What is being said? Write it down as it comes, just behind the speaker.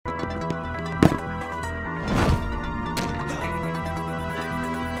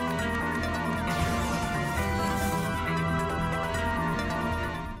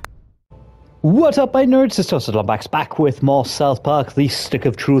What up, my nerds? It's ToastedLombax back with more South Park, the Stick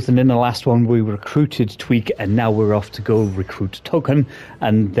of Truth, and in the last one we recruited Tweak, and now we're off to go recruit Token,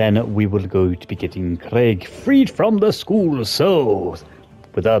 and then we will go to be getting Craig freed from the school. So,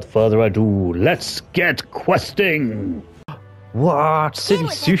 without further ado, let's get questing! What? City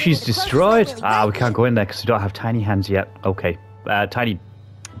Sushi's destroyed? We can't go in there because we don't have tiny hands yet. Okay, tiny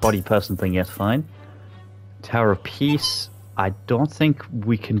body person thing yet, fine. Tower of Peace. I don't think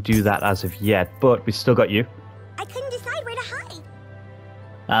we can do that as of yet, but we still got you. I couldn't decide where to hide.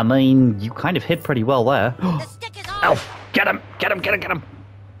 I mean, you kind of hit pretty well there. The stick is on. Elf! Get him! Get him! Get him! Get him!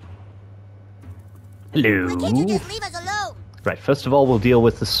 Hello? Why can't you just leave us alone? Right, first of all, we'll deal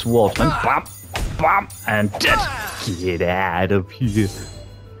with the swordsman. Bam! Bam! And dead! Get out of here.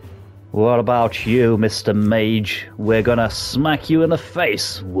 What about you, Mr. Mage? We're gonna smack you in the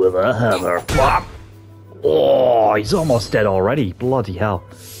face with a hammer. Bam! Oh, he's almost dead already. Bloody hell.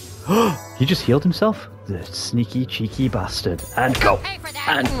 He just healed himself? The sneaky, cheeky bastard. And go.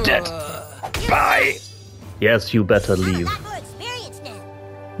 And dead. Bye. Yes, you better leave.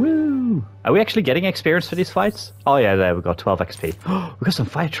 Woo. Are we actually getting experience for these fights? Oh yeah, there we go. 12 XP. We got some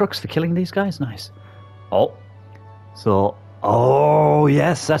fire trucks for killing these guys. Nice. Oh. So, oh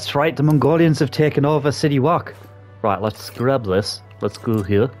yes, that's right. The Mongolians have taken over City Walk. Right, let's grab this. Let's go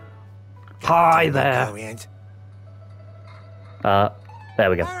here. Hi there. There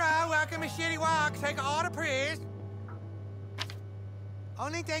we go. Alright, welcome to Shitty Walk. Take an order, please.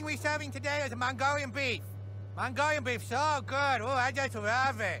 Only thing we're serving today is a Mongolian beef. Mongolian beef, so good. Oh, I just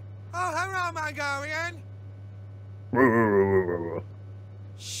love it. Oh, hello, Mongolian.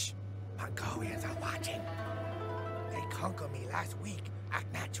 Shh. Mongolians are watching. They conquered me last week.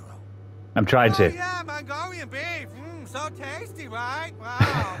 Act natural. I'm trying to. Oh, yeah, Mongolian beef. So tasty, right?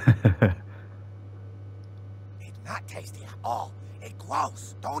 Wow. Not tasty at all. It's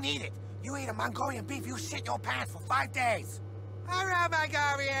gross. Don't eat it. You eat a Mongolian beef, you shit your pants for 5 days. All right,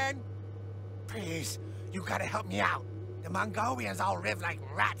 Mongolian. Please, you gotta help me out. The Mongolians all live like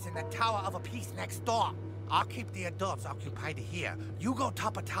rats in the Tower of a Peace next door. I'll keep the adults occupied here. You go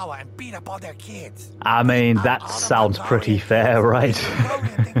top a tower and beat up all their kids. I mean, that sounds pretty fair, right?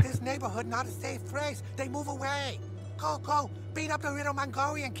 Mongolians think this neighborhood not a safe place. They move away. Go, beat up the little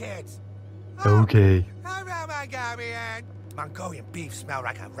Mongolian kids. Okay. Hello, Mongolian. Mongolian beef smell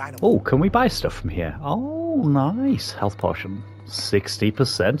like a rhino. Oh, can we buy stuff from here? Oh, nice. Health potion.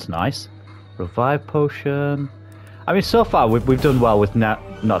 60%. Nice. Revive potion. I mean, so far we've done well with not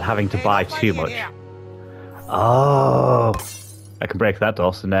having to buy too much. Oh. I can break that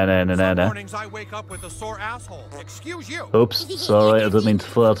door. So no. Mornings I wake up with a sore asshole. Excuse you. Oops. Sorry, I didn't mean to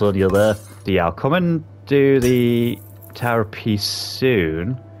flirt on you there. Yeah, I'll come and do the Tower Piece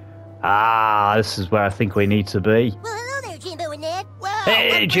soon. Ah, this is where I think we need to be. Well, hello there, Jimbo and Ned. Well,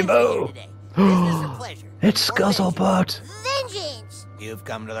 hey, Jimbo! It's Guzzlebot! Vengeance! You've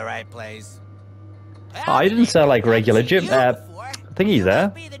come to the right place. Oh, he didn't sound like regular Jim. I think he's there.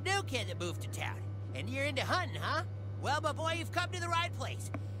 Be the new kid that moved to town, and you're into hunting, huh? Well, my boy, you've come to the right place.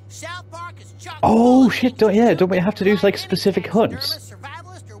 South Park is chock. Oh shit! Don't we have to do like specific hunts?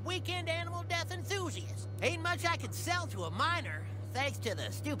 Survivalist or weekend animal death enthusiast. Ain't much I could sell to a minor. Thanks to the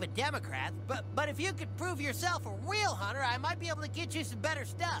stupid Democrats, but if you could prove yourself a real hunter, I might be able to get you some better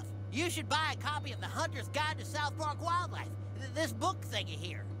stuff. You should buy a copy of The Hunter's Guide to South Park Wildlife, this book thingy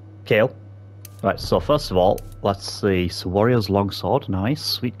here. Kale. Right, so first of all, let's see. So Warrior's Longsword, nice.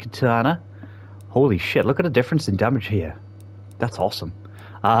 Sweet Katana. Holy shit, look at the difference in damage here. That's awesome.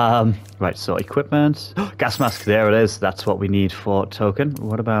 Right, so equipment. Gas mask, there it is. That's what we need for Token.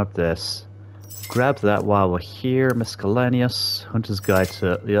 What about this? Grab that while we're here. Miscellaneous. Hunter's Guide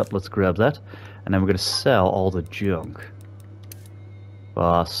to... Yep, let's grab that. And then we're going to sell all the junk.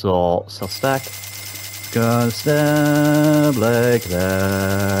 So, sell stack. Gonna stab like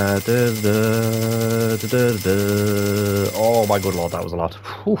that. Oh my good lord, that was a lot.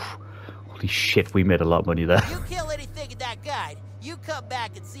 Whew. Holy shit, we made a lot of money there. You kill anything in that guide, you come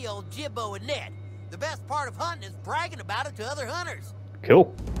back and see old Jimbo and Ned. The best part of hunting is bragging about it to other hunters.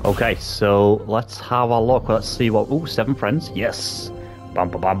 Cool. Okay, so let's have a look. Let's see what... Ooh, 7 friends. Yes. Bam,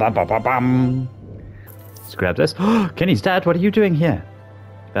 bam, bam, bam, bam, bam, bam. Let's grab this. Kenny's dad, what are you doing here?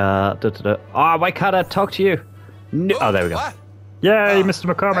 Oh, why can't I talk to you? No. Oh, there we go. What? Yay,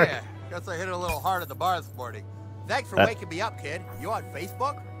 Mr. McCormick. Hey, guess I hit it a little hard at the bar this morning. Thanks for waking me up, kid. You on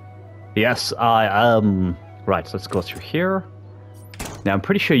Facebook? Yes, I am. Right, so let's go through here. Now, I'm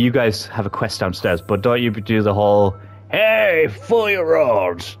pretty sure you guys have a quest downstairs, but don't you do the whole... Hey,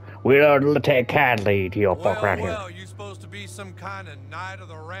 4-year-olds! We don't take kindly to your folk around here. Well, you supposed to be some kind of knight of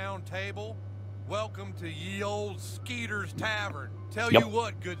the round table? Welcome to ye old Skeeter's Tavern. Tell Yep. you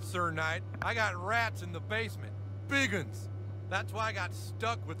what, good Sir Knight, I got rats in the basement. Big uns. That's why I got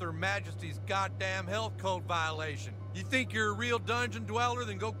stuck with Her Majesty's goddamn health code violation. You think you're a real dungeon dweller?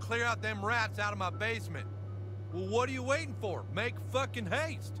 Then go clear out them rats out of my basement. Well, what are you waiting for? Make fucking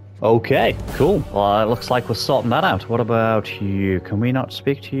haste. Okay, cool. Well, it looks like we're sorting that out. What about you? Can we not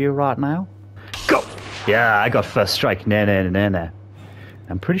speak to you right now? Go! Yeah, I got first strike. No.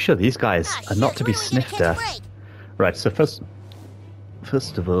 I'm pretty sure these guys are not to be sniffed at. Right, so first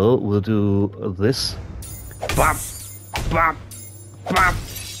of all, we'll do this. Bam! Bam! Bam!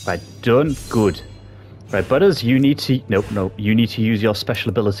 Right, done. Good. Right, Butters, you need to... Nope. You need to use your special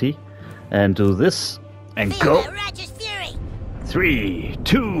ability and do this and go. 3,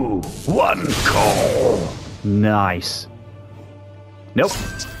 2, 1, go! Nice. Nope.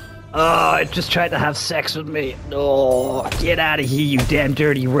 Oh, it just tried to have sex with me. No, get out of here, you damn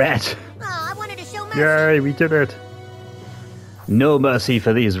dirty rat. Oh, I wanted to show mercy. Yay, we did it. No mercy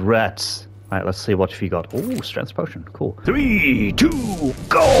for these rats. Right, let's see what you got. Oh, strength potion. Cool. 3, 2,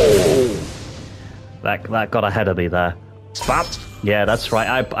 go! That got ahead of me there. Bam! Yeah, that's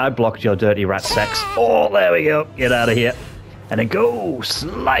right. I blocked your dirty rat sex. Oh, there we go. Get out of here. And then go!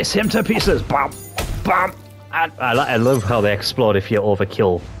 Slice him to pieces! Bam! Bam! And I love how they explode if you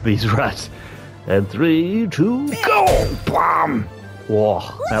overkill these rats. And 3, 2, go! Bam! Whoa,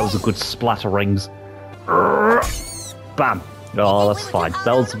 that was a good splatter rings. Bam! Oh, that's fine.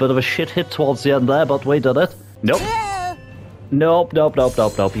 That was a bit of a shit hit towards the end there, but we did it. Nope. Nope.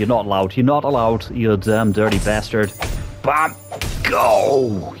 You're not allowed. You're not allowed, you damn dirty bastard. Bam!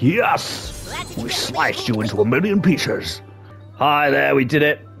 Go! Yes! We sliced you into a million pieces. Hi there, we did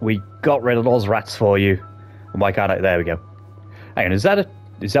it. We got rid of those rats for you. Oh my god, there we go. Hang on, is that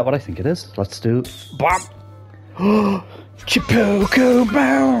what I think it is? Let's do... Bam! Chipoko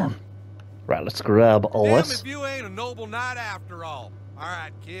Bound! Right, let's grab all Damn this. if you ain't a noble knight after all.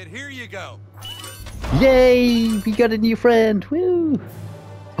 Alright, kid, here you go. Yay! We got a new friend! Woo!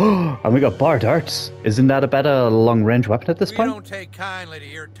 And we got bar darts. Isn't that a better long-range weapon at this We point? don't take kindly to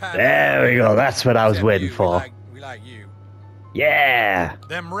your time. There we go, that's what I was Except waiting you, for. We like you. Yeah!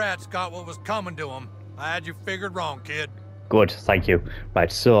 Them rats got what was coming to them. I had you figured wrong, kid. Good, thank you.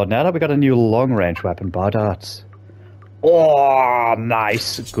 Right, so now that we got a new long-range weapon, bar darts. Oh,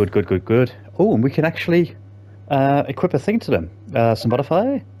 nice. Good. Oh, and we can actually equip a thing to them. Some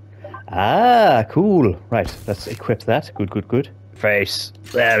modify. Ah, cool. Right, let's equip that. Good. Face.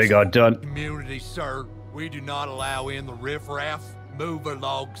 There we go, done. Immunity, sir. We do not allow in the riffraff. Move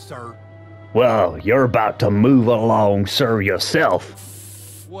along, sir. Well, you're about to move along, sir,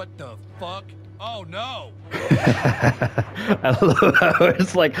 yourself. What the fuck? Oh, no. I love how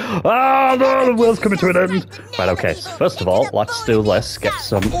it's like, oh no, the world's coming to an end. Right, okay, so first of all, let's do this. Get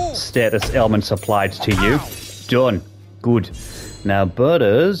some status ailments applied to you. Done. Good. Now,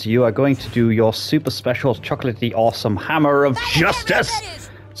 Butters, you are going to do your super special chocolatey awesome hammer of justice.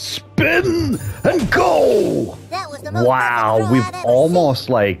 Spin and go! Wow, we've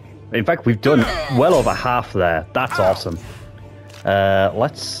almost in fact, we've done well over half there. That's awesome.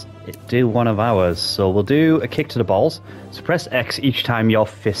 Let's do one of ours. So we'll do a kick to the balls. So press X each time your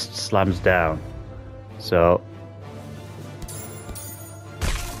fist slams down. So,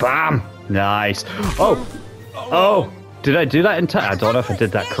 bam! Nice. Oh! Did I do that in time? I don't know if I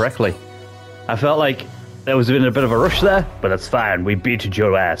did that correctly. I felt like there was been a bit of a rush there, but that's fine. We beat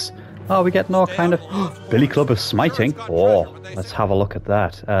your ass. Oh, we get no kind of Billy Club of Smiting. Oh, let's have a look at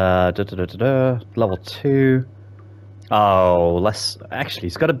that. Level 2. Oh, actually,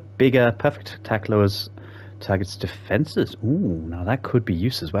 he's got a bigger perfect attack lowers target's defenses. Ooh, now that could be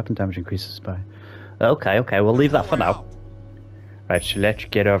uses. Weapon damage increases by... Okay, we'll leave that for now. Right, so let's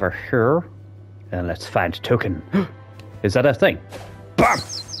get over here. And let's find token. Is that a thing? Bam!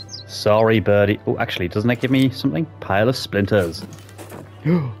 Sorry, birdie. Oh, actually, doesn't that give me something? Pile of splinters.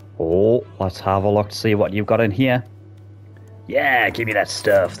 Oh, let's have a look to see what you've got in here. Yeah, give me that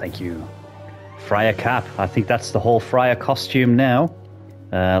stuff. Thank you. Friar cap. I think that's the whole Friar costume now.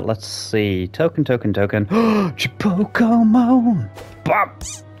 Let's see. Token. Chipocomon. Bam!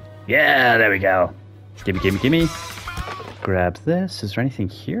 Yeah, there we go. Gimme. Grab this. Is there anything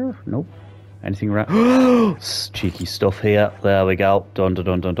here? Nope. Anything around? Cheeky stuff here. There we go. Done.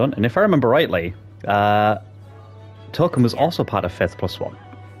 And if I remember rightly, token was also part of 5th + 1.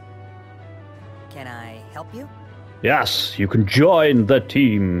 Can I help you? Yes, you can join the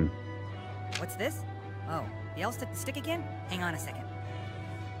team. What's this? Oh, the L stick again? Hang on a second.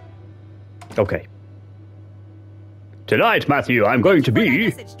 Okay. Tonight, Matthew, I'm going to be...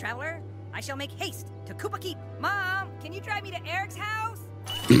 Message, traveler. I shall make haste to Koopa Keep. Mom, can you drive me to Eric's house?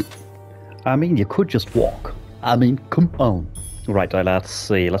 I mean, you could just walk. I mean, come on. Right, let's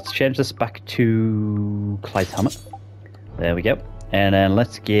see. Let's change this back to Clyde's helmet. There we go. And then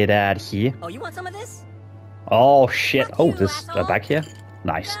let's get out of here. Oh, you want some of this? Oh, shit. Oh, there's a bag here.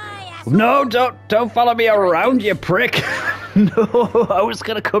 Nice. No, don't follow me around, you prick. No, I was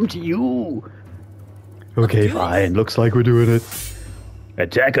gonna come to you. Okay, fine. Looks like we're doing it.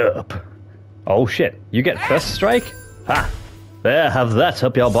 Attack up. Oh, shit. You get first strike? Ha! There, have that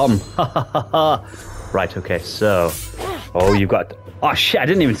up your bum. Ha ha ha ha. Right, okay, so... Oh, you got... Oh, shit, I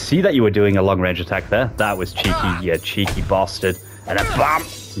didn't even see that you were doing a long-range attack there. That was cheeky, you cheeky bastard. And then bam!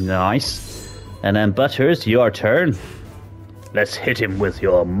 Nice. And then, Butters, your turn. Let's hit him with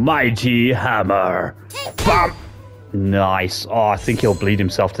your mighty hammer. Bam! Nice. Oh, I think he'll bleed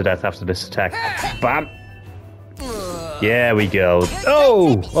himself to death after this attack. Bam! There we go.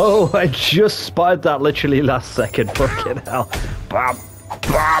 Oh, I just spied that literally last second. Fucking hell. Bam,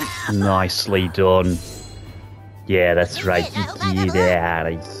 bam. Nicely done. Yeah, that's right. Get out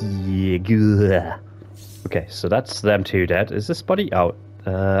of here. Good. Okay, so that's them two dead. Is this buddy? Oh,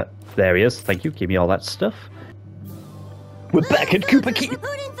 there he is. Thank you. Give me all that stuff. We're back at Cooper Key.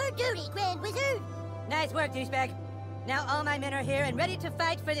 Reporting for duty, Grand Wizard. Nice work, douchebag. Now all my men are here and ready to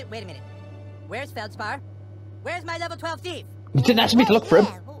fight for the... Wait a minute. Where's Feldspar? Where's my level 12 thief? You didn't ask me to look for him.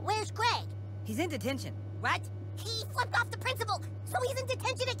 Yeah, where's Craig? He's in detention. What? He flipped off the principal, so he's in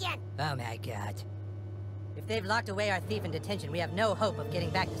detention again. Oh my god. If they've locked away our thief in detention, we have no hope of getting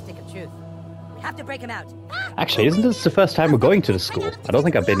back the stick of truth. We have to break him out. Actually, isn't this the first time we're going to the school? I don't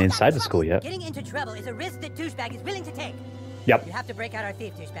think I've been inside the school yet. Getting into trouble is a risk that douchebag is willing to take. Yep. You have to break out our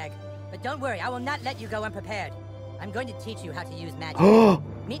thief, douchebag. But don't worry, I will not let you go unprepared. I'm going to teach you how to use magic.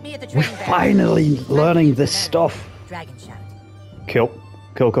 Meet me at the We're training barracks. finally learning this stuff. Dragon shout.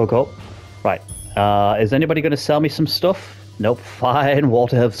 Cool. Right. Is anybody going to sell me some stuff? Nope. Fine.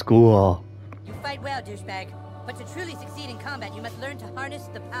 Walter have school. You fight well, douchebag. But to truly succeed in combat, you must learn to harness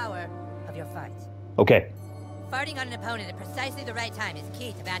the power of your fight. Okay. Farting on an opponent at precisely the right time is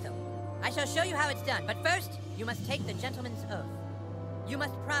key to battle. I shall show you how it's done, but first, you must take the gentleman's oath. You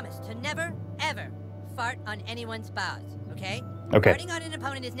must promise to never, ever fart on anyone's balls, okay? Okay. Farting on an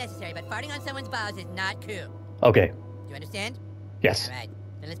opponent is necessary, but farting on someone's balls is not cool. Okay. Do you understand? Yes. All right,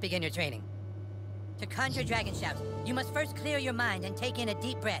 then let's begin your training. To conjure Dragon Shout, you must first clear your mind and take in a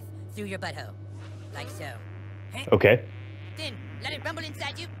deep breath through your butthole. Like so. Okay. Then, let it rumble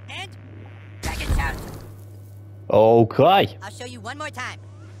inside you, and... Dragon Shout! Okay. I'll show you one more time.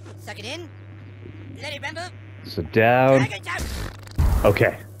 Suck it in. Let it rumble. So down. Dragon Shout!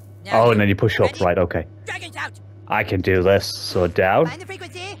 Okay. Now Oh, and then you push up. ready? Right, okay. Dragon Shout! I can do this. So down. Find the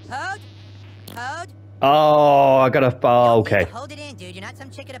frequency. Hold. Oh, I gotta... Oh, You okay. need to hold it in, dude. You're not some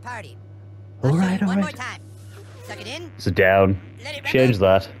chick at a party. All I'll show right, you all one more right. time. Suck it in. So down. Let it rumble. Change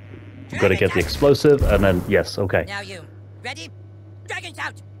that. Gotta get the explosive, and then... Yes, okay. Now you. Ready? Dragon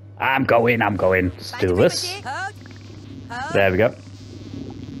Shout! I'm going. Let's Find do the this. frequency. Hold. There we go.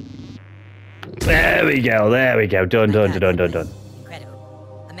 There we go. Done.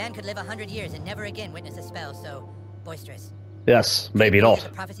 Incredible. A man could live 100 years and never again witness a spell so boisterous. Yes, maybe Could it be not. that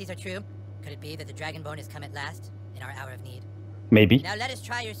the prophecies are true? Could it be that the Dragonborn has come at last, in our hour of need? Maybe. Now let us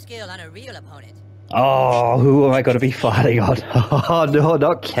try your skill on a real opponent. Oh, who am I going to be fighting on? Oh, no,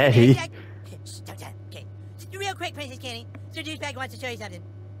 not Kenny. Okay. Real quick, Princess Kenny. Sir Douchebag wants to show you something.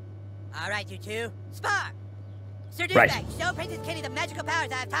 All right, you two. Spar! Sir Douchebag, Right. show Princess Kenny the magical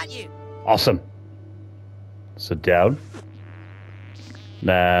powers I have taught you. Awesome. So down.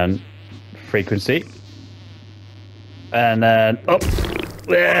 Then frequency. And then up.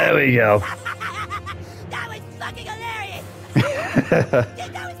 There we go. That was fucking hilarious! That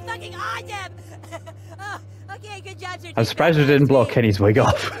was fucking awesome! Oh, okay, good job, Sir I'm surprised we didn't blow Kenny's wig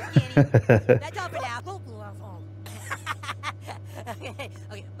off. That's all for now. Okay,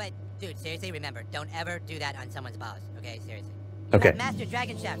 but dude, seriously, remember, don't ever do that on someone's balls. Okay, seriously. You Okay. have mastered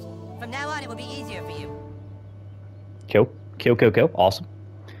Dragon Shouts. From now on, it will be easier for you. Kill. Awesome.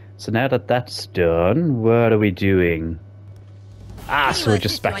 So now that that's done, what are we doing? Ah, so we're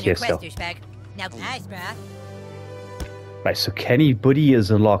just back here still. Now, nice, bruh. Right, so Kenny Buddy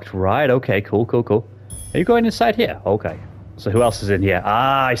is unlocked. Right, okay, cool. Are you going inside here? Okay. So who else is in here?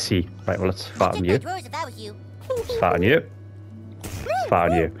 Ah, I see. Right, well, let's fart on you. Drawers if I was you. Fart on you.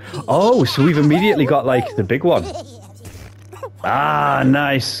 Fart on you. Oh, so we've immediately got, like, the big one. Ah,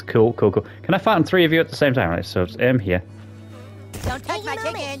 nice. Cool. Can I fart on 3 of you at the same time? Right, so it's M here. Don't touch my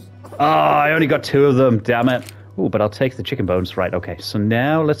chicken. Oh, I only got 2 of them. Damn it. Ooh, but I'll take the chicken bones. Right, okay. So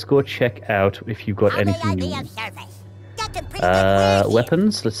now let's go check out if you've got anything new.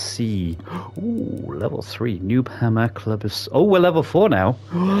 Weapons, let's see. Ooh, level 3. Noob hammer, club is... Oh, we're level 4 now.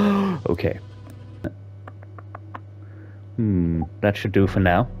 Okay. That should do for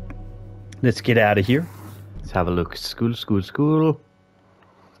now. Let's get out of here. Let's have a look. School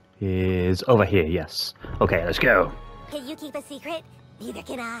is over here, yes. Okay, let's go. Can you keep a secret? Neither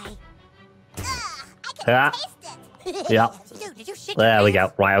can I. I Ah. can taste it. Yeah. Dude, did you shit There your we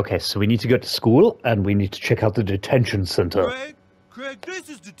pants? go. Right, okay, so we need to go to school, and we need to check out the detention center. Craig, this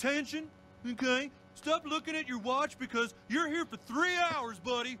is detention, okay? Stop looking at your watch because you're here for 3 hours,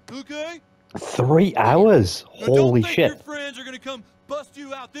 buddy, okay? 3 hours? Now, don't Holy think shit. your friends are gonna come bust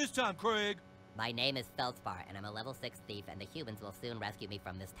you out this time, Craig. My name is Feldspar, and I'm a level 6 thief, and the humans will soon rescue me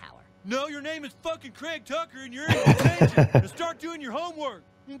from this tower. No, your name is fucking Craig Tucker, and you're in detention. Now start doing your homework.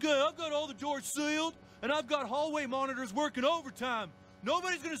 Okay, I've got all the doors sealed, and I've got hallway monitors working overtime.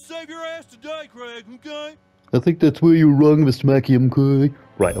 Nobody's gonna save your ass today, Craig, okay? I think that's where you're wrong, Mr. Mackey, okay?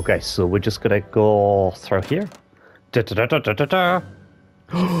 Right, okay, so we're just gonna go through here. Da-da-da-da-da-da-da.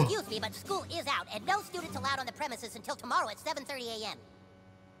 Excuse me, but school is out, and no students allowed on the premises until tomorrow at 7:30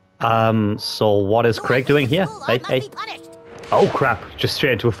 a.m. So what is Craig doing here? I must be punished. Oh crap, just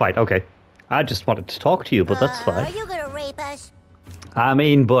straight into a fight, okay. I just wanted to talk to you, but that's Are fine. you gonna rape us? I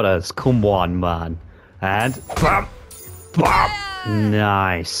mean, Butters, come on, man. And, bam, bam,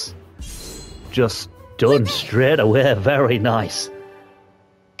 nice. Just done straight away, very nice.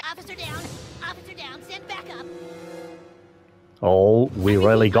 Officer down, send back up. Oh, we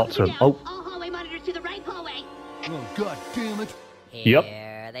really got to... Oh, All hallway monitors to the right hallway. Oh, god damn it. Yep.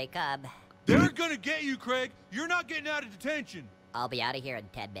 Here they come. They're gonna get you, Craig. You're not getting out of detention. I'll be out of here in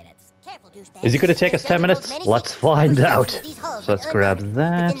 10 minutes. Careful, douchebag. is it going to take us 10 minutes? Many Let's secrets. find Those out. these halls So let's are grab unlocked.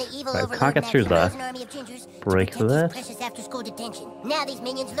 that. But then the evil Right, overlord can't get through Max that. rose an army of gingers to Break protect that. these precious after-school detention. Now these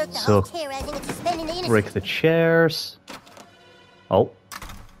minions lurk the So, home, terrorizing and suspending the innocent. Break the chairs. Oh.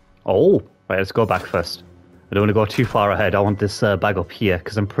 Oh. Right, let's go back first. I don't want to go too far ahead. I want this bag up here,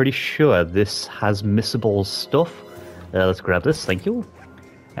 because I'm pretty sure this has missable stuff. Let's grab this, thank you.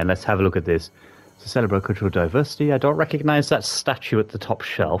 And let's have a look at this. To celebrate cultural diversity, I don't recognize that statue at the top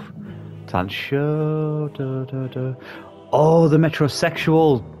shelf. Talent show. Oh, the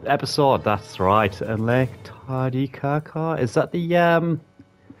metrosexual episode. That's right. Electardi Kaka. Is that the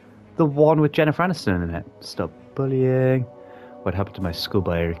one with Jennifer Aniston in it? Stop bullying. What happened to my school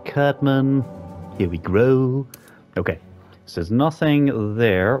by Eric Cartman? Here we grow. Okay. So there's nothing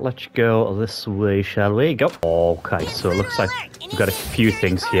there. Let's go this way, shall we? Go. Okay, so it looks like we've got a few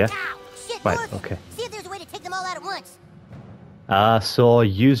things here. Right, okay. See if there's a way to take them all out at once. So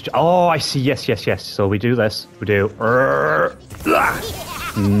use... Oh, I see. Yes. So we do this. We do...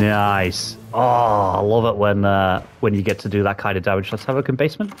 Nice. Oh, I love it when you get to do that kind of damage. Let's have a look in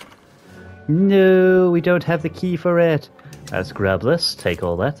basement. No, we don't have the key for it. Let's grab this. Take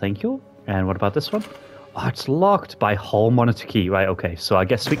all that. Thank you. And what about this one? Oh, it's locked by hall monitor key. Right, okay. So I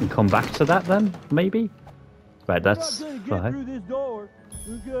guess we can come back to that then, maybe? Right, that's fine.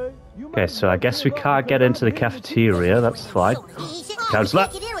 Okay, so I guess we can't get into the cafeteria. That's fine. Counselor.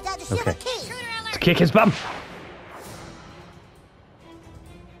 Okay. Let's kick his bum.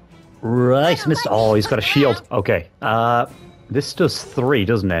 Right, Mr. Oh, he's got a shield. Okay. This does 3,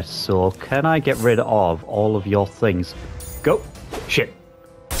 doesn't it? So can I get rid of all of your things? Go. Shit.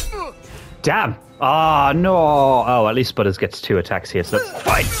 Damn. Ah, no. Oh, at least Butters gets 2 attacks here, so that's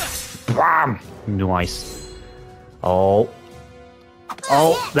fine. Bam. Nice. Oh,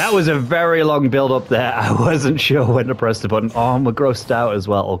 that was a very long build-up there. I wasn't sure when to press the button. Oh, I'm grossed out as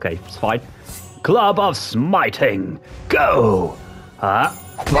well. Okay, it's fine. Club of Smiting. Go. Bam.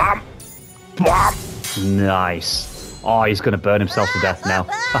 Bam. Nice. Oh, he's going to burn himself to death now.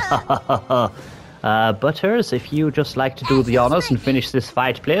 Butters, if you just like to do the honors and finish this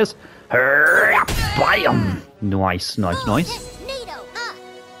fight, please. Bam. Nice.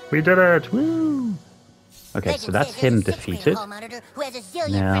 We did it. Woo. Okay, so that's him defeated. Now,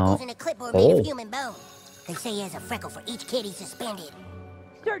 They say he has a freckle for each kid he suspended.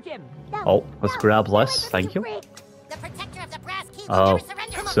 Search him! oh, let's grab less. Thank you. The protector of the brass key will Oh, never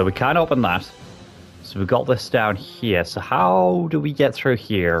surrender. so we can't open that. So we've got this down here. So how do we get through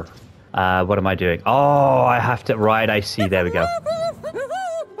here? What am I doing? Oh, I have to... Right, I see. There we go.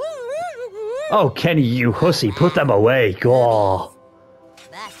 Oh, Kenny, you hussy. Put them away. Go.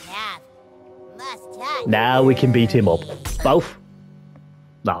 Must have. Now we can beat him up. Both.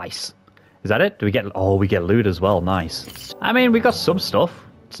 Nice. Is that it? Do we get... Oh, we get loot as well. Nice. I mean, we got some stuff.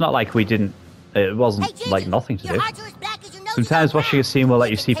 It's not like we didn't... It wasn't like nothing to do. Sometimes watching a scene will let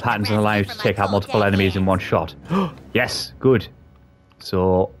you see patterns and allow you to take out multiple enemies in one shot. Yes, good.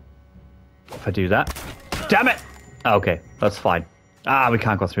 So, if I do that... Damn it! Okay, that's fine. Ah, we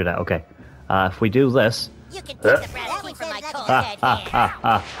can't go through that. Okay. If we do this... You can take the brass key from my cold dead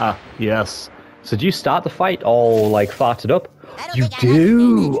hand. Yes. So do you start the fight or, like, fart it up? I don't You think I have to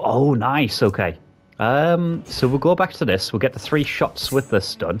do! Oh, nice. Okay. So we'll go back to this. We'll get the 3 shots with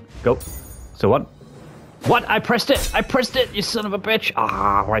this done. Go. So what? What? I pressed it! I pressed it, you son of a bitch!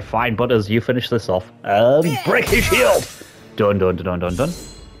 Ah, right, fine, Butters. You finish this off. Break his shield! Done.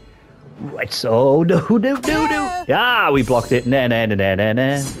 Right, so... No. Ah, we blocked it.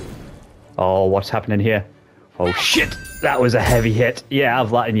 Nah. Oh, what's happening here? Oh, shit! That was a heavy hit. Yeah, have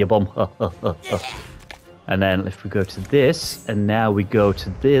that in your bum. And then if we go to this, and now we go to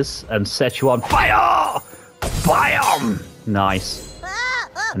this, and set you on fire! Bam! Nice.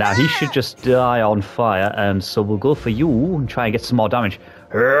 Now, he should just die on fire, and so we'll go for you and try and get some more damage.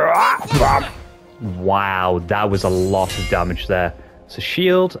 Wow, that was a lot of damage there. So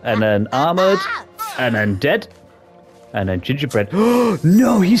shield, and then armored, and then dead, and then gingerbread.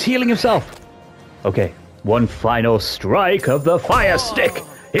 No, he's healing himself. Okay, one final strike of the fire stick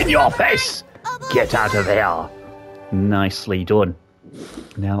in your face. Get out of there. Nicely done.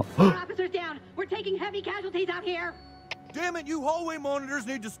 Now, Officers down. We're taking heavy casualties out here. Damn it, you hallway monitors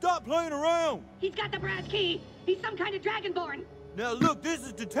need to stop playing around. He's got the brass key. He's some kind of dragonborn. Now look, this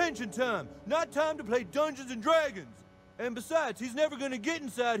is detention time, not time to play Dungeons and Dragons. And besides, he's never gonna get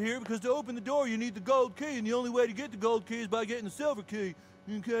inside here because to open the door you need the gold key, and the only way to get the gold key is by getting the silver key.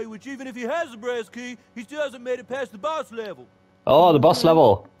 Okay, which even if he has the brass key, he still hasn't made it past the boss level. oh, the boss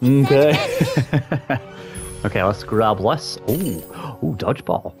level. Okay. Okay, let's grab less. Ooh,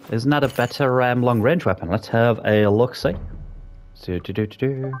 dodgeball. Isn't that a better long-range weapon? Let's have a look-see. Hang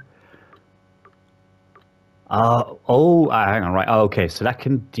on, right. Oh, okay, so that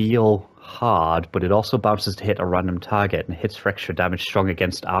can deal hard, but it also bounces to hit a random target and hits for extra damage strong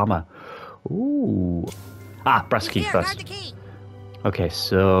against armor. Ooh. Brass key first. Okay,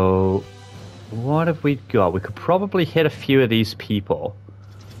 so what have we got? We could probably hit a few of these people.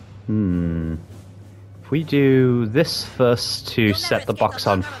 If we do this first to set the box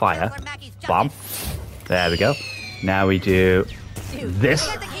on fire. Bam. There we go. Now we do this.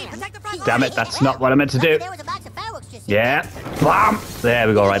 Damn it, that's not what I meant to do. Yeah. Bam. There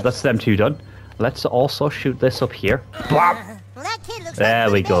we go. Right, that's them 2 done. Let's also shoot this up here. Bam.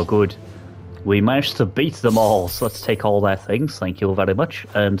 There we go. Good. We managed to beat them all, so let's take all their things. Thank you very much,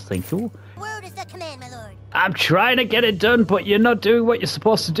 and thank you. Word is the command, my lord. I'm trying to get it done, but you're not doing what you're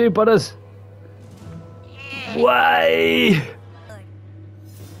supposed to do, Butters. Why?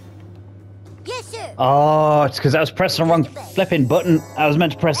 Yes, sir. Oh, it's because I was pressing the wrong flipping button. I was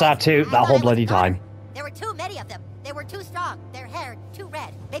meant to press R2 that whole bloody time. There were too many of them. They were too strong. Their hair too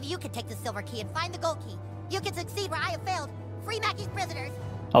red. Maybe you could take the silver key and find the gold key. You can succeed where I have failed. Free Mackey's prisoners.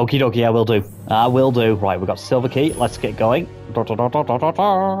 Okie dokie, I will do. I will do. Right, we got silver key. Let's get going. I sure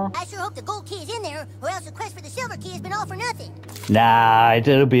hope the gold key is in there, or else the quest for the silver key has been all for nothing. Nah,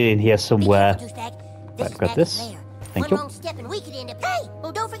 it'll be in here somewhere. Be careful, douchebag. Right, is got this. Mackey's lair. Thank One you. wrong step and we could end up. Hey!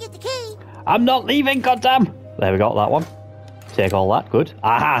 Oh, don't forget the key. I'm not leaving, goddamn. There we go, that one. Take all that, good.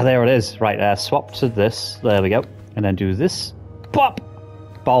 Aha, there it is. Right, swap to this. There we go. And then do this. Pop!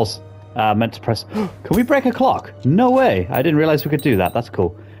 Balls. Meant to press... Can we break a clock? No way. I didn't realize we could do that. That's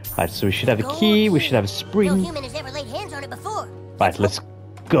cool. Right, so we should have a key. We should have a No spring. human has ever laid hands on it before. Right, let's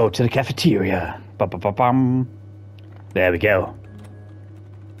go to the cafeteria. Bum. There we go.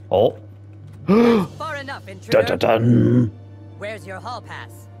 Oh. Far enough, Dun intruder. dun dun. Where's your hall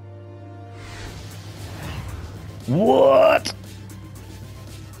pass? What?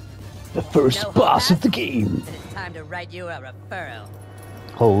 The first No boss hall of the pass? game. Then it's time to write you a referral.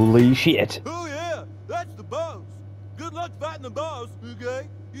 Holy shit. Oh yeah, that's the boss. Good luck fighting the boss, okay?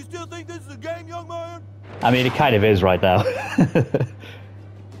 You still think this is a game, young man? I mean, it kind of is right now.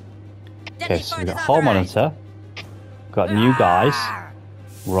 Okay, so we got hall monitor. Got new guys.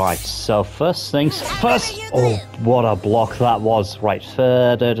 Right, so first things first. Oh, what a block that was. Right,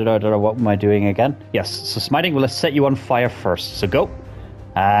 what am I doing again? Yes, so smiting, well, let's set you on fire first. So go.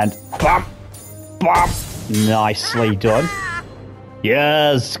 And bam! Bam! Nicely done.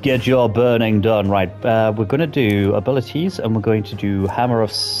 Yes, get your burning done. Right, we're going to do abilities, and we're going to do Hammer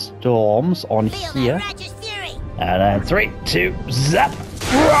of Storms on Feel here. that righteous fury. And then 3, 2, zap!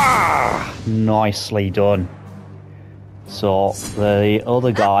 Rah! Nicely done. So the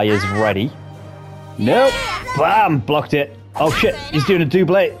other guy is ready. Nope. Bam! Blocked it. Oh shit, he's doing a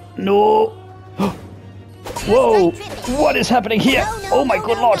double. No. Whoa! What is happening here? Oh my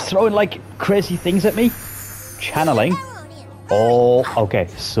good lord, throwing like crazy things at me. Channeling. Oh, okay.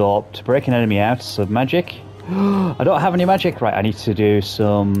 So to break an enemy out, so magic. I don't have any magic. Right, I need to do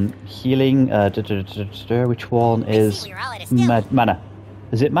some healing. Which one is mana?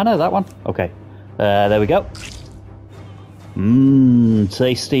 Is it mana, that one? Okay. There we go.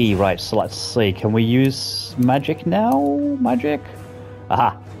 Tasty. Right, so let's see. Can we use magic now? Magic?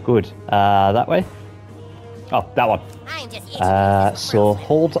 Aha, good. That way? Oh, that one. I'm just So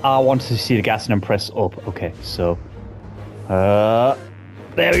hold R1 to see the gas and then press up. Okay, so... there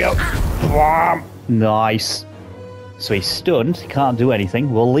we go. Bam. Nice. So he's stunned. He can't do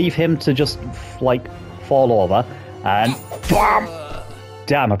anything. We'll leave him to just, like, fall over. And... Bam!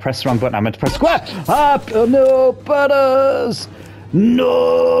 Damn, I pressed the wrong button. I meant to press square. Oh, no, butters.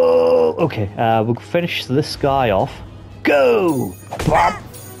 No. Okay, we'll finish this guy off. Go. Bam,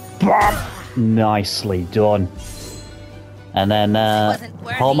 bam. Nicely done. And then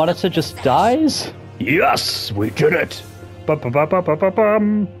Hall Monitor just dies. Yes, we did it. Bum, bum, bum, bum, bum,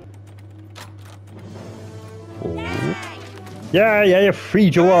 bum. Oh. Yeah, free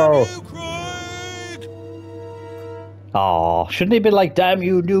Joel. Oh, shouldn't he be like, damn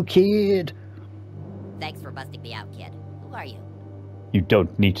you, new kid? Thanks for busting me out, kid. Who are you? You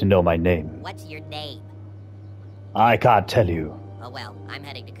don't need to know my name. What's your name? I can't tell you. Oh well, I'm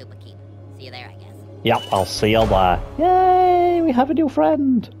heading to Koopa Keep. See you there, I guess. Yep, I'll see you there. Yay, we have a new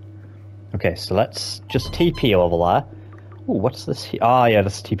friend. Okay, so let's just TP over there. Oh, what's this here? Oh, yeah,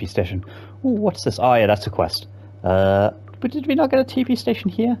 that's a TP station. Oh, what's this? Oh, yeah, that's a quest. But did we not get a TP station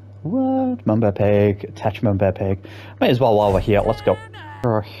here? What? Member peg, attach member peg. Might as well while we're here. Let's go.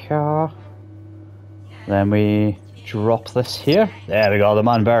 Here. Then we drop this here. There we go, the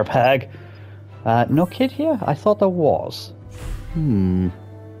man bear peg. No kid here? I thought there was.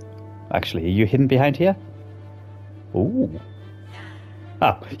 Actually, are you hidden behind here? Ooh.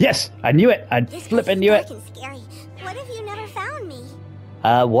 Oh, yes! I knew it! I flippin' knew it! Scary. What if you never found me?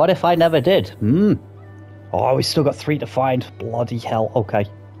 What if I never did? Oh, we still got 3 to find. Bloody hell. Okay.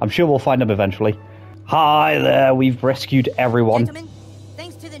 I'm sure we'll find them eventually. Hi there, we've rescued everyone. Gentlemen,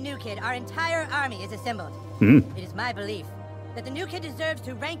 thanks to the new kid, our entire army is assembled. It is my belief that the new kid deserves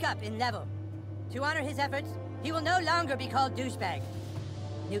to rank up in level. To honor his efforts, he will no longer be called Douchebag.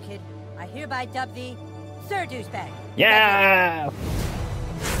 New kid, I hereby dub thee Sir Douchebag. Yeah!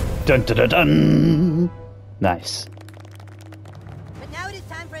 Dun dun dun dun! Nice. But now it is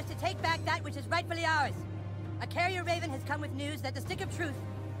time for us to take back that which is rightfully ours. A carrier raven has come with news that the Stick of Truth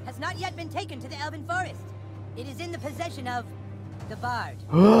has not yet been taken to the Elven Forest. It is in the possession of the Bard.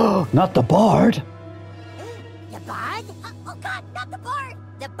 Not the Bard! The Bard? Oh god, not the Bard!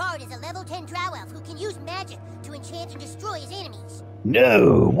 The Bard is a level 10 drow elf who can use magic to enchant and destroy his enemies.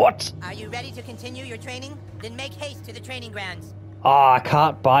 No, what? Are you ready to continue your training? Then make haste to the training grounds. Ah, I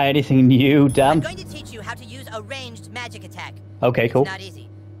can't buy anything new, damn. I'm going to teach you how to use a ranged magic attack. Okay, cool. It's not easy,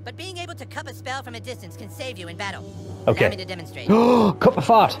 but being able to cup a spell from a distance can save you in battle. Okay. Allow me to demonstrate. Cup of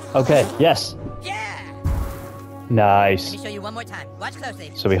fart! Okay, yes. Yeah! Nice. Let me show you one more time. Watch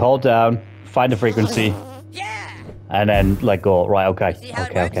closely. So we hold down, find the frequency, Yeah! and then let go. Right, okay. See how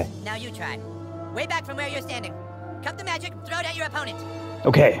it Okay, works? okay. Now you try. Way back from where you're standing. Cup the magic, throw it at your opponent.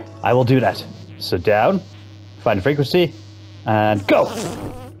 Okay, I will do that. So down, find the frequency, and go!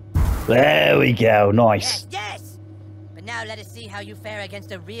 There we go, nice. Yes! But now let us see how you fare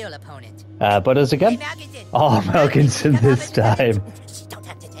against a real opponent. But us again? Hey, Malkinson. Oh, Malkinson Come this up and- time. Shh, don't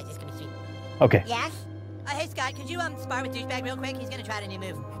touch this, it's gonna be sweet. Okay, Yes? Hey Scott, could you spar with Douchebag real quick? He's gonna try a new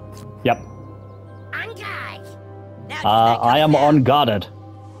move. yep. On guard! Now, Douchebag, I am down. unguarded.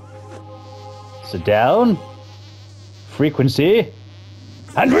 So down, frequency,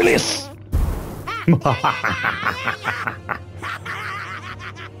 and release!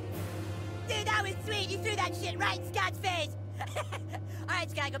 Dude, that was sweet. You threw that shit right in Scott's face. Alright,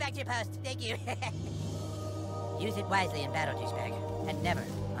 Scott, go back to your post. Thank you. Use it wisely in battle, Douchebag, and never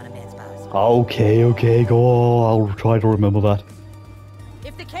on a man's paws. Okay, go. I'll try to remember that.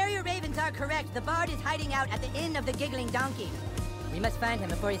 If the carrier ravens are correct, the Bard is hiding out at the Inn of the Giggling Donkey. We must find him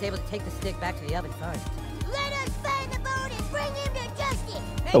before he's able to take the stick back to the Elven Forest. Let us find the Bard and bring him to justice!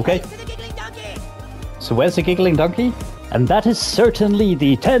 Make Okay. haste to the Giggling Donkey! So where's the Giggling Donkey? And that is certainly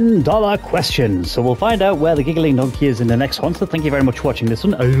the $10 question. So we'll find out where the Giggling Donkey is in the next one. So thank you very much for watching this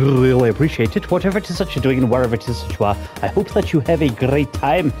one. I really appreciate it. Whatever it is that you're doing and wherever it is that you are, I hope that you have a great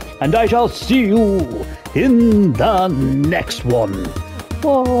time. And I shall see you in the next one.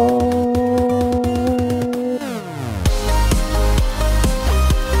 Bye.